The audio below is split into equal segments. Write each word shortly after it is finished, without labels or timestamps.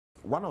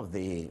one of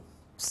the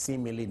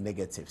seemingly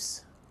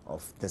negatives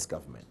of this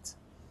government,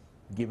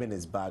 given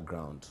its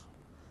background,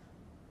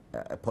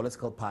 a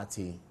political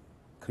party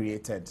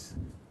created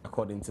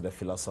according to the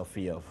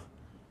philosophy of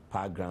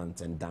Power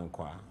Grant and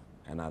Dankwa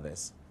and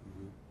others,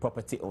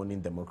 property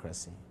owning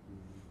democracy,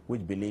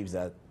 which believes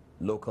that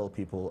local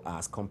people are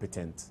as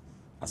competent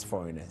as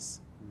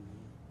foreigners.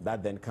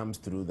 That then comes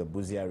through the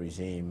Buzia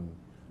regime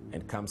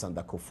and comes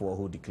under Kufuor,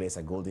 who declares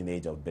a golden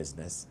age of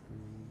business,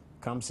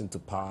 comes into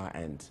power,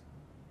 and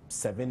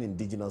 7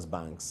 indigenous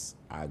banks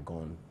are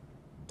gone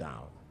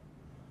down,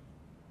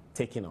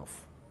 taking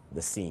off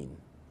the scene.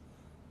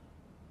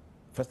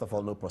 First of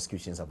all, no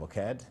prosecutions have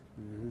occurred.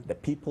 The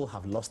people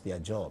have lost their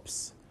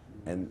jobs.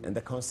 And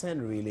the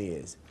concern really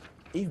is,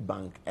 if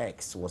Bank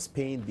X was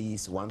paying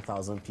these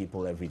 1,000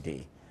 people every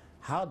day,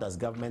 how does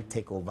government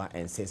take over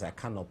and says, I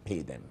cannot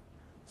pay them?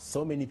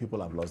 So many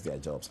people have lost their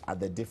jobs at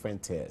the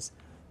different tiers.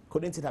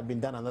 Couldn't it have been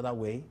done another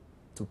way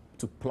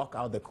to pluck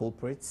out the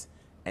culprits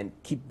and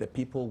keep the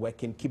people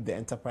working, keep the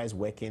enterprise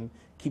working,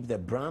 keep the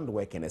brand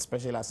working,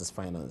 especially as is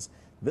finance?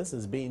 This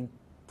is being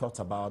thought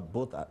about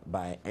both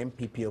by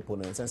MPP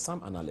opponents and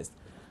some analysts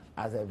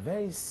as a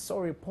very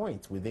sorry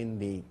point within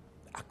the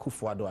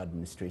Akufo-Addo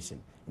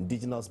administration.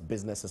 Indigenous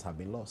businesses have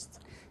been lost.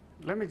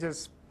 Let me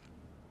just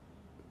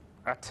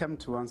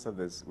attempt to answer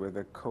this with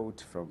a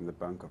quote from the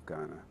Bank of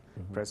Ghana,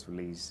 press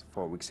release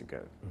 4 weeks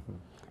ago.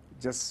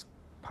 Just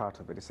part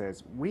of it, it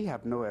says, we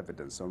have no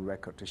evidence on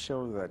record to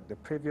show that the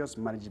previous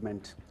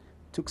management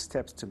took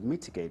steps to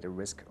mitigate the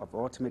risk of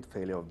ultimate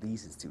failure of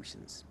these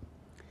institutions,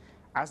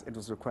 as it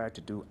was required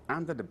to do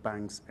under the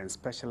Banks and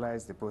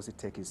Specialized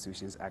Deposit-Taking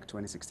Institutions Act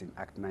 2016,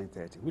 Act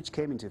 930, which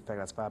came into effect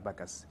as far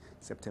back as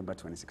September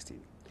 2016.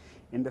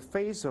 In the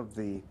face of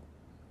the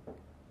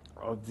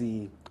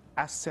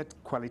asset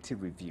quality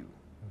review,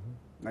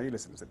 now you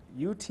listen to it,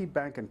 UT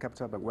Bank and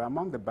Capital Bank were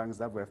among the banks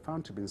that were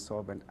found to be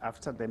insolvent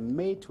after the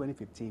May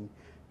 2015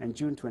 and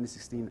June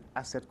 2016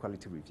 asset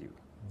quality review.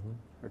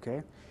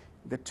 Okay?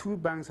 The 2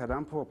 banks had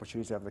ample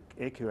opportunity of the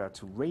AQR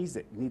to raise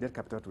the needed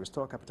capital to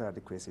restore capital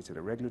adequacy to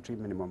the regulatory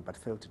minimum, but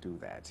failed to do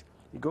that.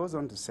 It goes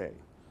on to say,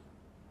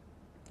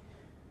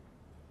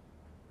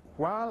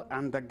 while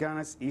under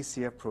Ghana's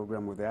ECF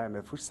program with the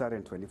IMF, which started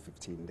in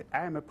 2015, the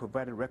IMF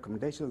provided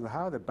recommendations on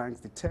how the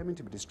banks determined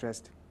to be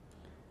distressed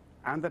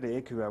under the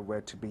AQR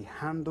were to be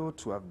handled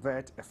to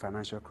avert a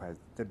financial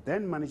crisis. The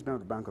then management of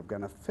the Bank of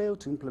Ghana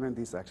failed to implement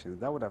these actions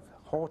that would have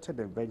halted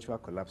the eventual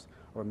collapse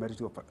of a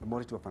multitude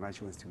of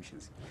financial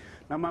institutions.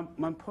 Now,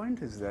 my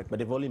point is that... But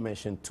they've only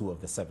mentioned 2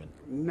 of the 7.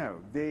 No,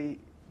 they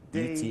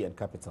UT and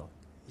Capital.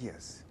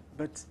 Yes,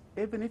 but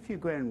even if you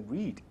go and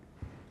read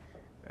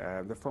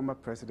the former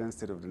President's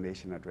State of the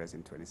Nation address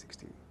in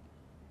 2016,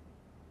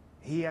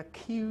 he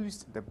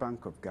accused the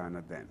Bank of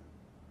Ghana then,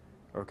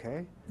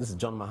 okay? This is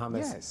John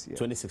Mohammed's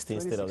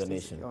 2016 State of the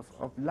Nation.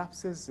 Of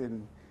lapses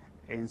in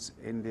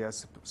their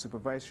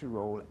supervisory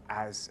role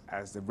as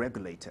the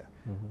regulator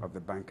of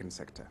the banking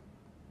sector,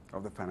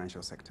 of the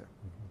financial sector.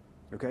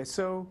 Okay,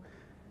 so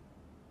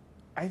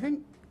I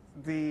think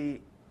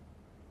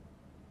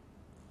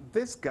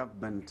this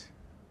government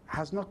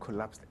has not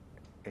collapsed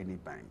any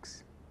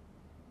banks.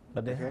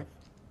 But they have.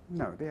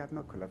 No, they have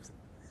not collapsed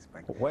this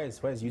bank. Where's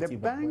UT the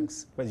Bank?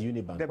 Banks, where's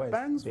Unibank? The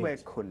banks were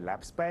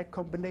collapsed by a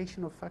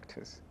combination of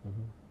factors.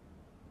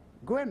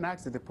 Go and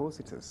ask the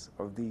depositors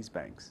of these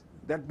banks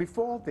that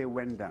before they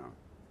went down,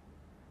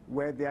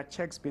 were their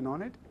checks been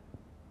on it?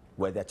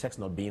 Were their checks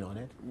not being on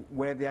it?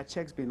 Were their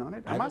checks been on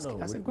it? I don't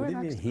know. Go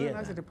and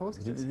ask the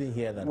depositors. We didn't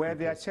hear that. Were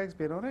their checks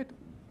been on it?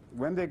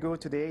 When they go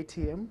to the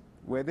ATM,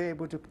 were they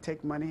able to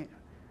take money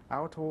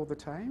out all the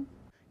time?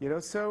 You know,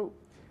 so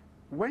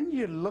when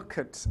you look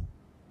at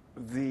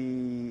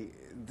the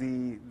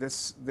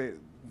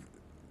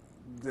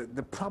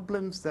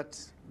problems that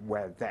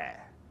were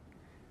there,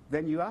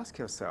 then you ask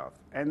yourself,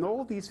 and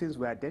all these things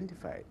were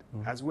identified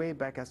as way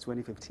back as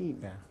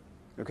 2015.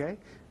 Okay?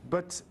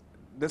 But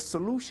the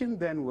solution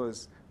then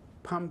was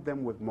pump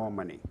them with more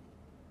money.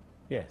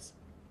 Yes.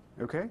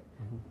 Okay?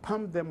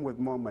 Pump them with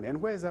more money.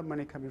 And where is that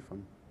money coming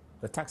from?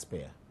 The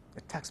taxpayer.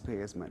 The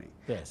taxpayers' money.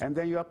 Yes. And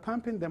then you are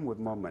pumping them with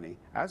more money,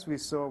 as we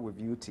saw with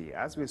UT,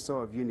 as we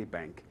saw of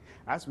Unibank,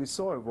 as we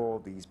saw of all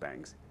these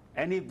banks.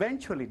 And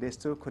eventually they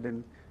still they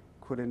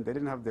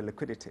didn't have the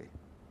liquidity.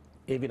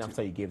 Even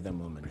after you gave them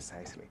more money.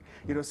 Precisely.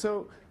 You know,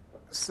 so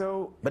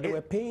but they were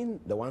paying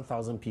the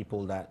 1,000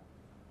 people that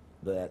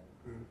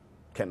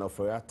Ken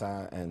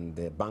Ofori-Atta and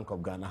the Bank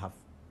of Ghana have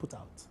put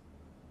out.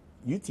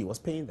 UT was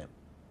paying them.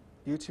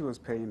 UT was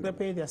paying them. They're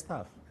paying their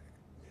staff.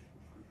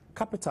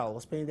 Capital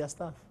was paying their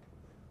staff.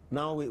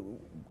 Now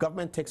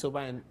government takes over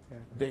and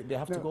they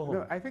have to go home.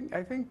 No, I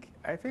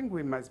think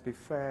we must be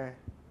fair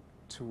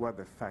to what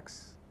the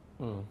facts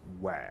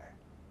were.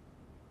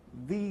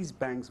 These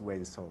banks were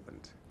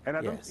insolvent. And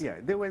I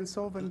don't, they were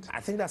insolvent.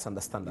 I think that's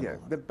understandable. Yeah,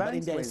 the banks but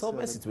in their were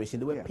insolvent situation,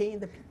 they were paying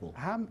the people.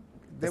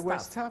 There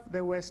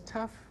were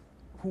staff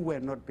who were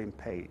not being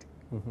paid.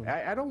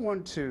 I don't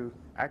want to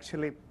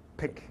actually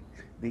pick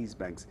these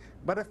banks.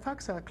 But the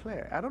facts are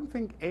clear. I don't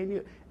think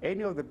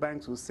any of the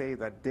banks will say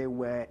that they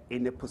were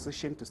in a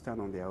position to stand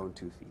on their own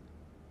 2 feet.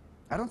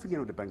 I don't think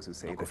any of the banks will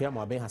say that. Kofi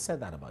Amwabe has said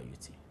that about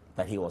UT,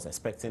 that he was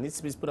expecting.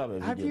 It's put up a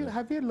video.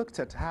 Have you looked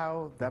at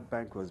how that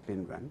bank was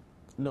being run?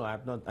 No,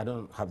 I've not. I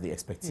don't have the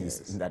expertise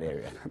in that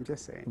area. I'm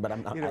just saying. But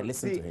I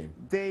listen to him.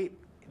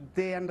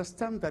 They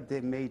understand that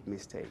they made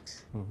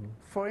mistakes.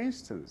 For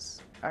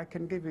instance, I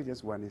can give you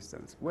just one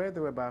instance where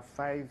there were about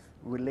 5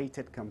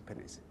 related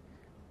companies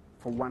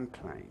for one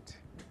client.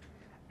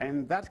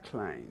 And that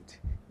client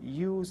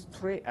used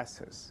 3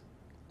 assets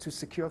to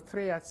secure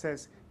 3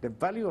 assets. The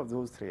value of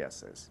those 3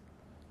 assets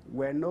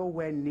were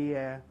nowhere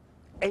near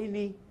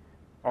any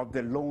of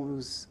the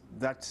loans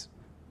that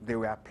they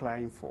were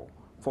applying for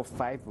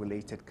 5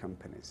 related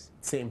companies.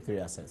 Same 3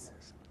 assets.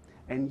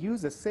 And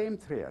use the same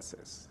 3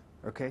 assets,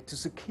 okay,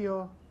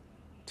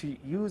 to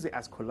use it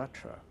as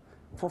collateral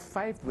for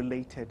 5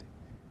 related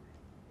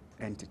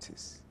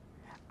entities.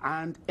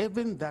 And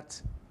even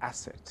that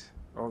asset,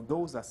 or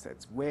those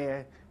assets,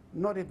 were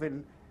not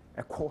even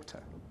a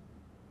quarter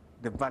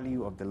the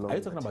value of the loan. Are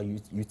you talking about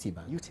UT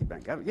Bank? UT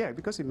Bank, yeah,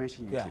 because you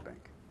mentioned UT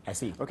Bank. I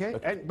see. Okay,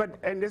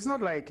 and it's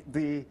not like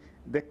the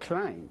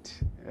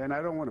client, and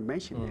I don't want to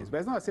mention this, but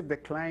it's not as if the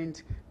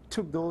client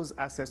took those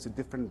assets to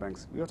different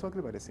banks. We are talking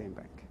about the same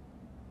bank.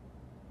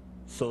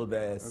 So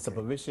the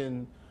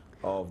supervision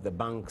of the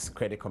bank's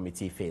credit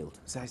committee failed.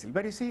 Precisely.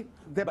 But you see,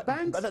 the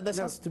banks... But there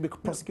has to be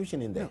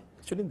prosecution in there.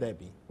 Shouldn't there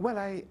be? Well,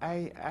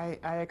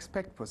 I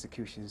expect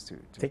prosecutions to...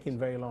 Taking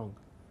very long.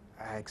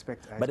 I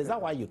expect... But is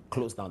that why you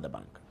closed down the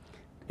bank?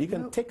 You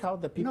can take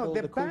out the people,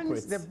 the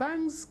culprits. The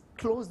banks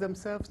close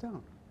themselves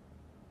down.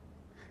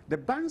 The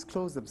banks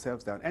close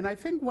themselves down. And I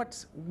think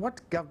what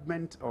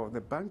government or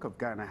the Bank of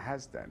Ghana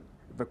has done,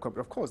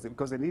 of course,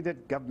 because they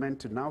needed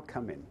government to now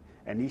come in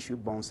and issue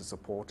bonds to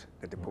support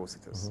the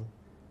depositors.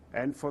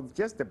 And for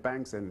just the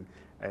banks and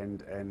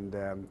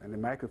the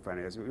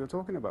microfinance, we're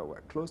talking about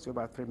what? Close to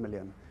about 3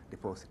 million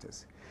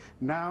depositors.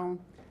 Now,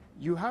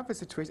 you have a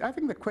situation, I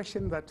think the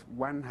question that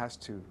one has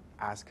to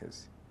ask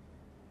is,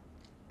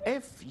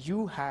 if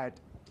you had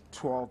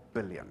 12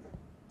 billion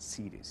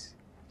cedis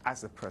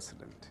as a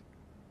president,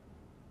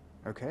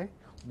 okay,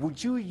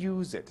 would you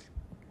use it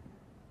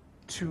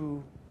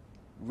to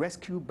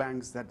rescue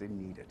banks that they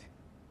needed,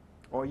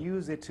 or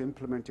use it to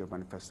implement your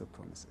manifesto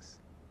promises?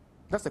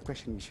 That's the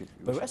question you should.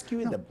 But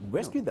rescuing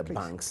the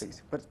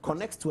banks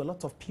connects to a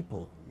lot of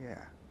people. Yeah.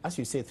 As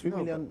you say, 3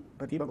 million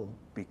people.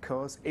 But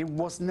because it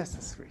was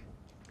necessary.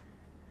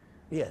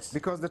 Yes.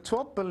 Because the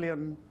 12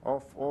 billion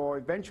or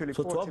eventually...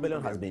 So 12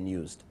 billion has been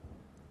used.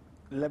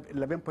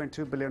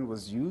 11.2 billion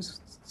was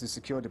used to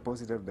secure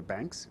deposit of the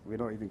banks. We're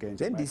not even getting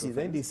to Then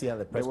DC had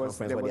the press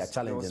conference where they are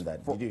challenging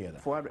that. Did you hear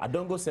that?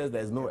 Adongo says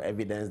there's no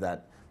evidence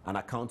that an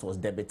account was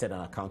debited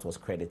and an account was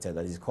credited,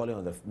 that he's calling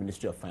on the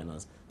Ministry of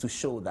Finance to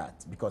show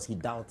that, because he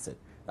doubts it.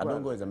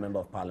 Adongo is a member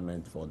of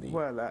parliament for the...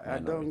 Well,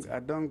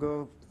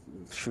 Adongo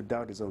should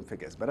doubt his own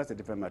figures, but that's a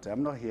different matter.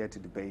 I'm not here to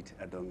debate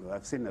Adongo.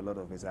 I've seen a lot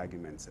of his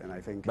arguments, and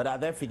I think... But are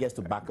there figures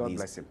to back God these?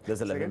 Bless him.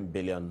 There's 11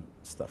 billion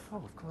stuff. Oh,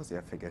 of course there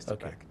are figures to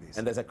back these.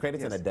 And there's a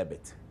credit and a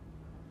debit.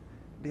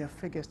 There are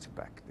figures to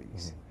back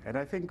these. And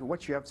I think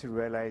what you have to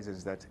realize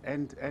is that,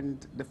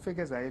 and the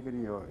figures are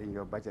even in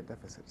your budget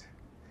deficit.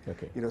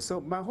 Okay. You know,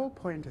 so my whole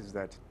point is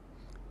that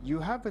you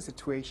have a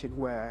situation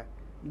where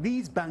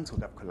these banks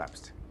would have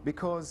collapsed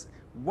because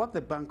what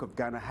the Bank of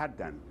Ghana had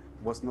done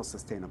was not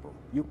sustainable.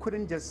 You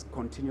couldn't just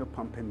continue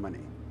pumping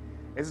money.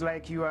 It's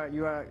like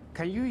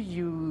can you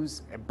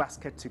use a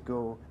basket to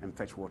go and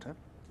fetch water?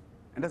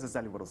 And that's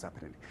exactly what was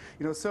happening.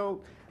 You know,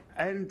 so,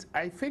 and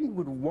I think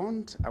we'd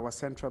want our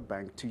central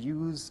bank to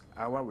use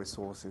our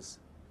resources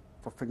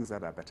for things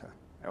that are better,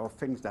 or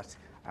things that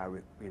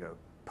are, you know,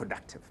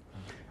 productive.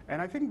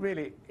 And I think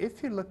really,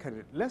 if you look at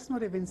it, let's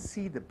not even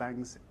see the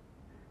banks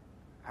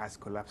as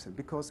collapsing,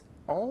 because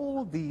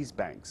all these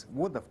banks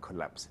would have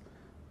collapsed.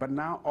 But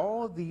now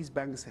all these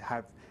banks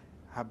have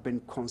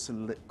been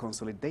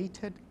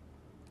consolidated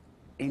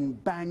in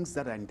banks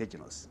that are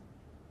indigenous,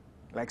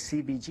 like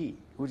CBG,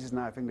 which is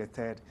now, I think, the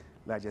 3rd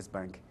largest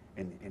bank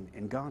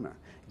in Ghana.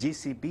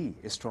 GCB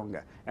is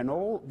stronger. And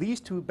all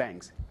these 2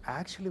 banks are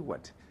actually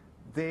what?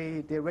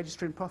 They're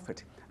registering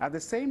profit. At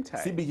the same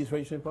time... CBG is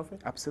registering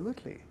profit?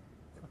 Absolutely.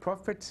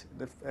 Profit,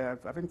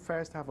 I think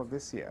first half of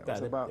this year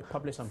was about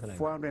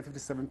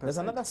 457%. There's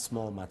another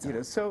small matter. You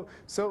know,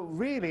 so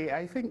really,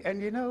 I think,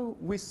 and you know,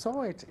 we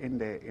saw it in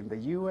the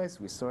US,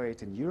 we saw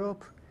it in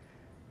Europe.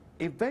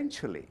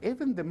 Eventually,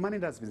 even the money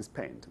that's been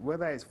spent,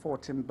 whether it's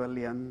 14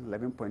 billion,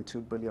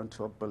 11.2 billion,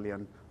 12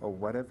 billion, or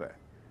whatever,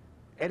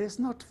 it is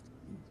not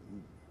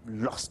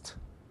lost.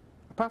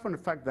 Apart from the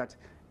fact that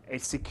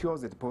it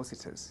secures the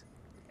depositors,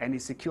 and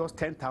it secures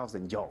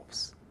 10,000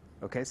 jobs.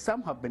 Okay,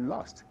 some have been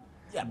lost.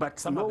 Yeah, but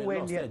some have been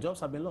lost. Yeah,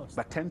 jobs have been lost.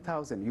 But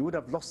 10,000, you would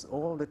have lost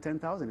all the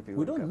 10,000 if you.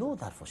 We don't know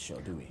that for sure,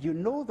 do we? You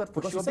know that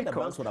for sure because the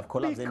banks would have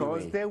collapsed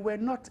anyway. They were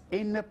not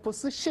in a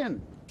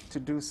position to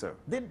do so.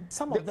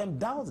 Some of them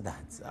doubt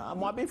that.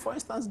 Moabi, for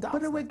instance, doubts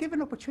But they were that.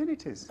 given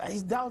opportunities. He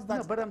doubts that.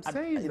 No, but I'm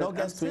saying in that-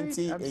 August I'm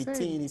saying-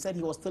 2018, he said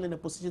he was still in a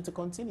position to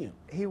continue.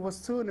 He was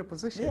still in a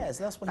position. Yes,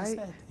 that's what he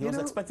said. He was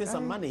expecting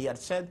some money. He had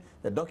shared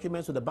the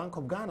documents with the Bank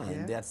of Ghana,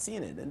 and they had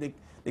seen it. And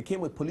they came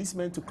with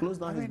policemen to close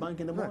down his bank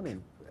in the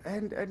morning.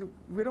 And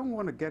we don't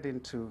want to get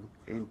into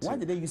Why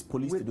did they use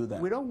police to do that?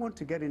 We don't want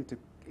to get into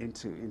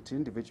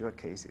individual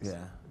cases.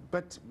 Yeah.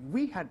 But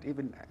we had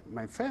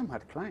my firm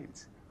had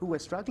clients who were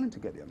struggling to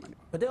get their money.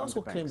 But they also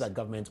claim that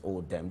government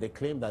owed them. They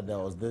claim that there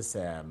was this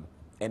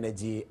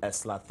energy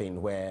ESLA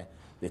thing where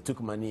they took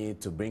money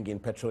to bring in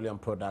petroleum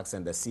products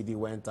and the CD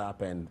went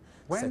up, and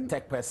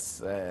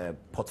TechPest's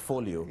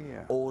portfolio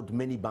owed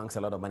many banks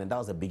a lot of money. And that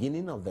was the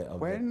beginning of the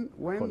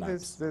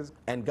collapse.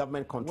 And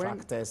government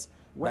contractors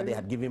that they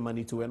had given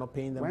money to were not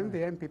paying them. When the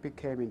MPP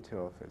came into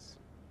office,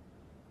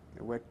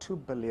 there were 2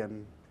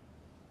 billion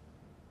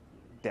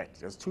debt.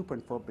 There's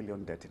 2.4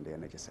 billion debt in the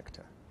energy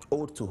sector.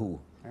 Owed to who?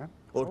 Yeah?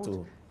 Owed to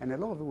who? And a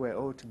lot of it were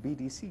owed to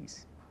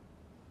BDCs.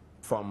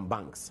 From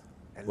banks?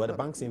 Were the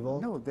banks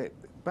involved? No,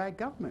 by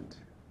government.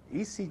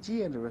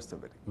 ECG and the rest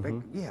of it.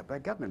 By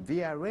government,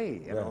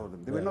 VRA and all of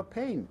them. They were not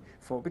paying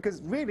for,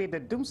 because really the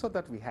doomsaw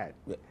that we had.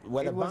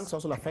 Were the banks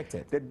also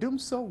affected? The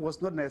doomsaw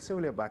was not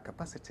necessarily about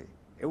capacity.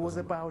 It was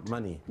about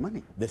money.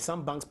 Did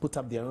some banks put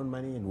up their own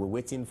money and were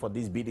waiting for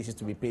these BDCs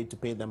to be paid to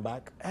pay them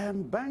back?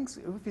 Banks,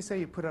 if you say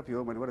you put up your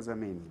own money, what does that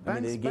mean?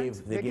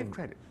 Banks, they give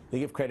credit. They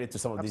give credit to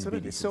some of these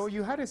BDCs. So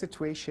you had a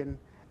situation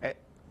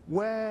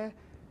where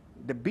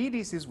the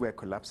BDCs were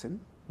collapsing.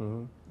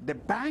 The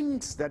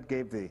banks that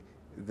gave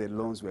the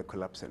loans were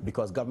collapsing.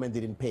 Because government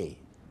didn't pay.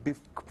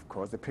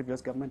 Because the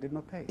previous government did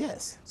not pay.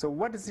 Yes. So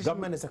what decision,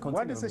 government is a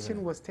what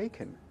decision was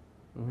taken?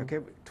 Okay,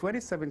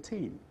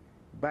 2017,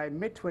 by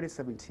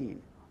mid-2017,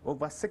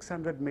 over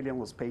 600 million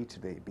was paid to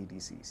the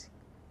BDCs.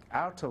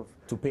 Out of...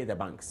 To pay the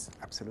banks.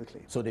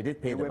 Absolutely. So they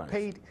did pay the banks.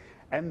 They were paid.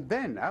 And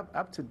then,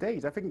 up to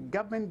date, I think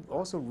government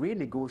also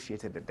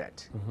renegotiated the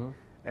debt.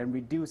 And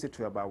reduce it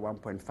to about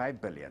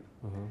 1.5 billion.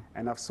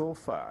 And so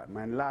far,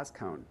 my last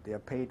count, they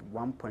have paid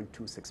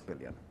 1.26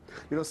 billion.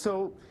 You know,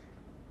 so,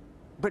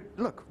 but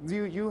look,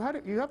 you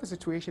have a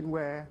situation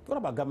where... What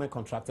about government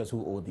contractors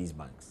who owe these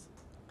banks?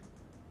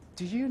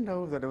 Do you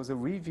know that there was a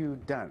review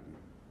done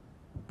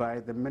by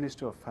the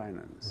Ministry of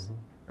Finance,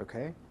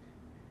 okay,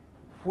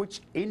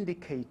 which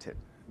indicated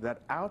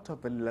that out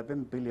of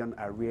 11 billion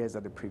arrears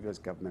that the previous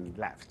government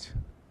left,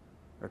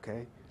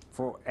 okay,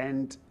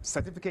 and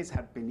certificates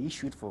had been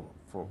issued for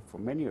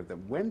many of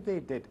them. When they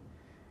did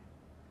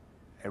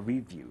a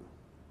review,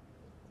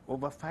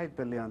 over 5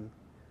 billion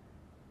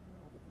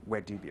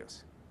were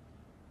dubious.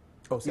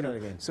 Oh, say that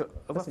again. So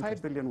over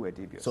 5 billion were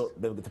dubious. So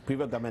the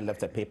previous government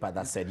left a paper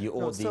that said you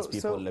owe these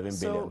people 11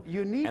 billion.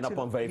 You need and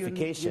upon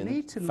verification, you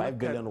need to 5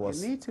 billion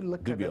was You need to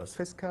look dubious. at the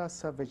fiscal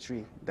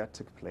savagery that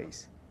took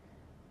place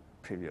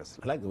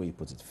previously. I like the way you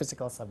put it,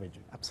 physical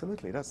savagery.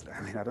 Absolutely. That's,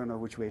 I mean, I don't know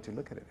which way to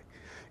look at it.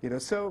 You know,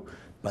 so...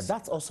 But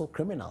that's also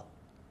criminal.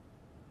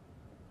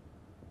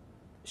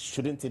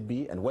 Shouldn't it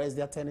be? And where's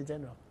the Attorney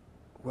General?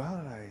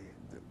 Well,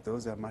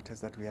 those are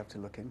matters that we have to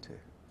look into.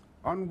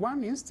 On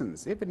one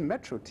instance, even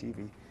Metro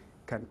TV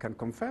can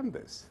confirm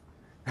this,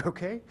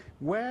 okay?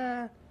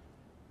 Where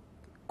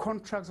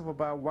contracts of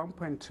about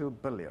 1.2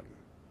 billion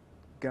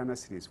Ghana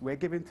cedis were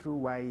given through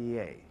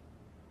YEA,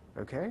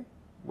 okay?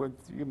 You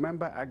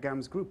remember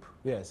Agam's group?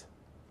 Yes.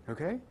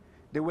 Okay?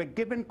 They were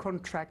given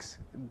contracts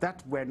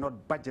that were not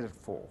budgeted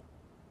for.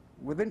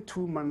 Within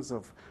 2 months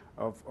of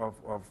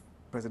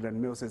President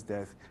Mills's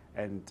death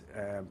and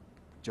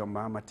John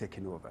Mahama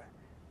taking over,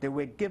 they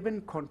were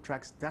given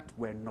contracts that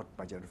were not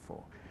budgeted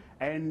for.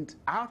 And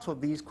out of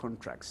these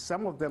contracts,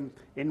 some of them,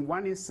 in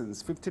one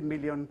instance, 50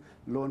 million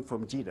loan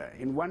from JIDA.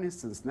 In one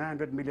instance,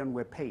 900 million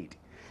were paid.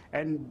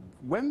 And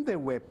when they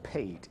were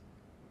paid,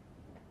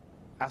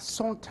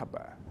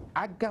 Asontaba,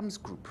 Agam's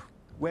group,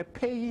 were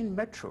paying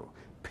Metro,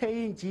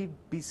 paying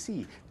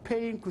GBC,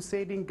 paying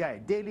Crusading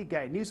Guide, Daily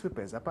Guide,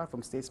 newspapers, apart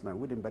from Statesman,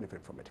 we didn't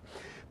benefit from it,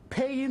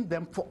 paying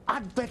them for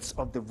adverts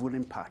of the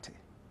ruling party.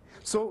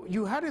 So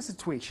you had a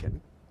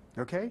situation,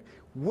 okay,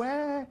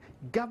 where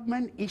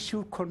government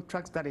issued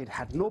contracts that it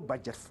had no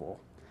budget for,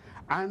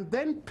 and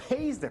then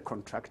pays the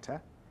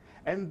contractor,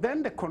 and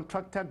then the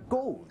contractor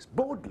goes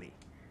boldly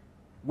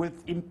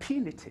with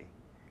impunity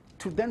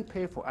to then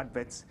pay for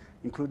adverts,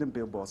 including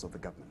billboards of the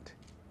government.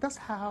 That's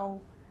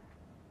how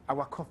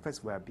our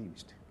coffers were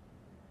abused.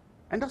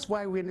 And that's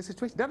why we're in this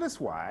situation. That is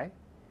why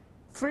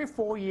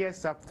 3-4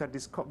 years after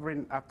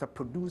discovering, after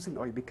producing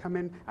oil,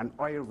 becoming an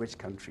oil-rich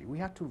country, we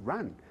had to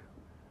run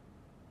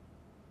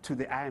to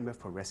the IMF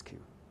for rescue.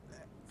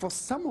 For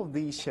some of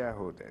these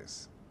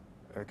shareholders,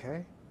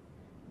 okay,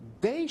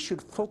 they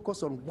should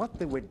focus on what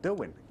they were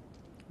doing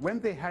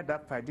when they had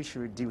that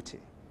fiduciary duty,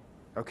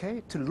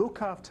 okay, to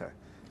look after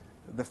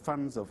the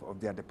funds of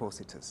their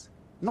depositors,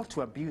 not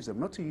to abuse them,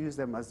 not to use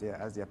them as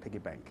their piggy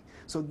bank.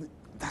 So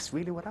that's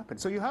really what happened.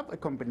 So you have a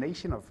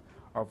combination of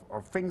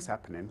things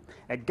happening.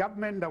 A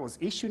government that was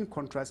issuing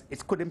contracts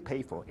it couldn't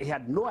pay for. It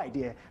had no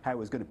idea how it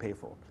was going to pay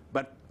for.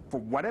 But for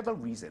whatever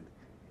reason,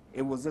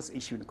 it was just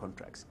issuing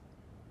contracts.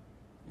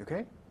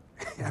 Okay?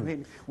 I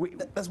mean,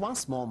 there's one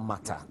small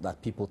matter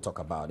that people talk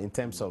about in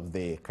terms of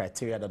the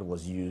criteria that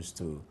was used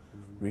to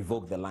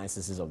revoke the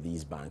licenses of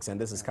these banks, and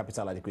this is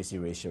capital adequacy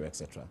ratio,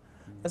 etc.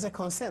 There's a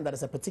concern that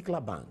there's a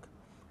particular bank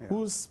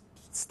whose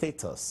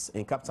status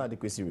in capital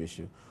adequacy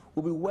ratio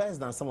will be worse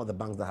than some of the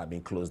banks that have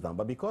been closed down.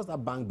 But because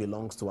that bank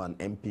belongs to an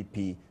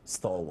MPP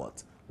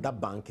stalwart,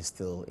 that bank is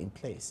still in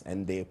place,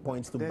 and they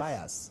point to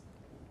bias.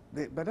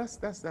 But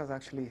that's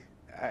actually,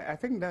 I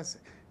think that's,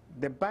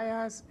 the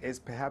bias is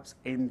perhaps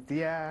in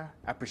their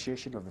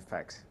appreciation of the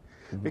facts.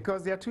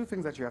 Because there are two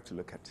things that you have to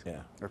look at.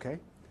 Okay?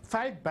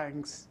 5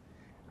 banks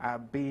are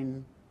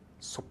being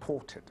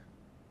supported.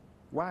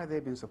 Why are they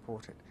being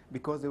supported?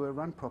 Because they were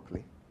run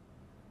properly.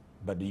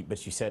 But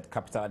you said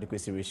capital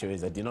adequacy ratio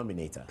is a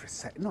denominator.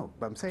 No,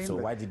 but I'm saying. So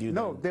why did you?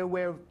 No, they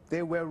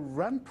were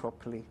run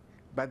properly,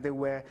 but they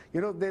were.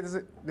 You know, there's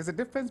a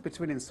difference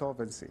between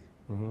insolvency.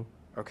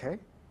 Okay.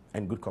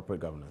 And good corporate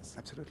governance.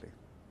 Absolutely.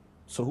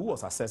 So who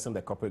was assessing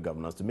the corporate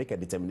governance to make a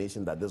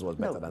determination that this was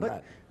better than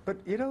that? But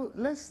you know,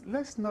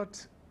 let's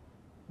not.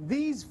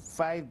 These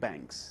 5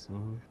 banks,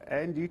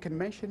 and you can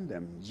mention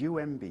them,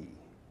 UMB,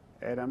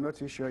 and I'm not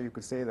too sure you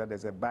could say that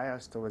there's a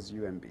bias towards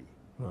UMB.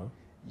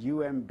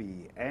 UMB,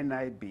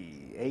 NIB,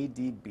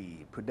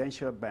 ADB,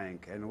 Prudential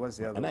Bank, and what's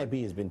the other NIB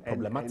one? has been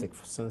problematic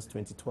since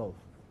 2012.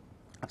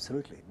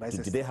 Absolutely.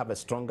 Do they have a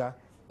stronger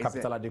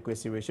capital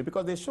adequacy ratio?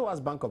 Because they show us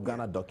Bank of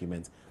Ghana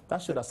documents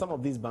that show that some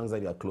of these banks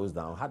that are closed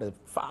down had a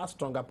far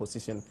stronger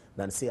position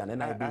than, say, an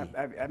NIB.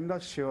 I'm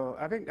not sure.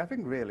 I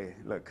think really,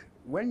 look,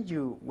 when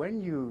you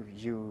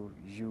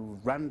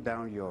run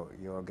down your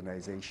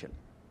organization,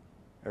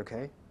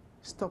 okay,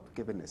 stop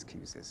giving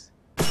excuses.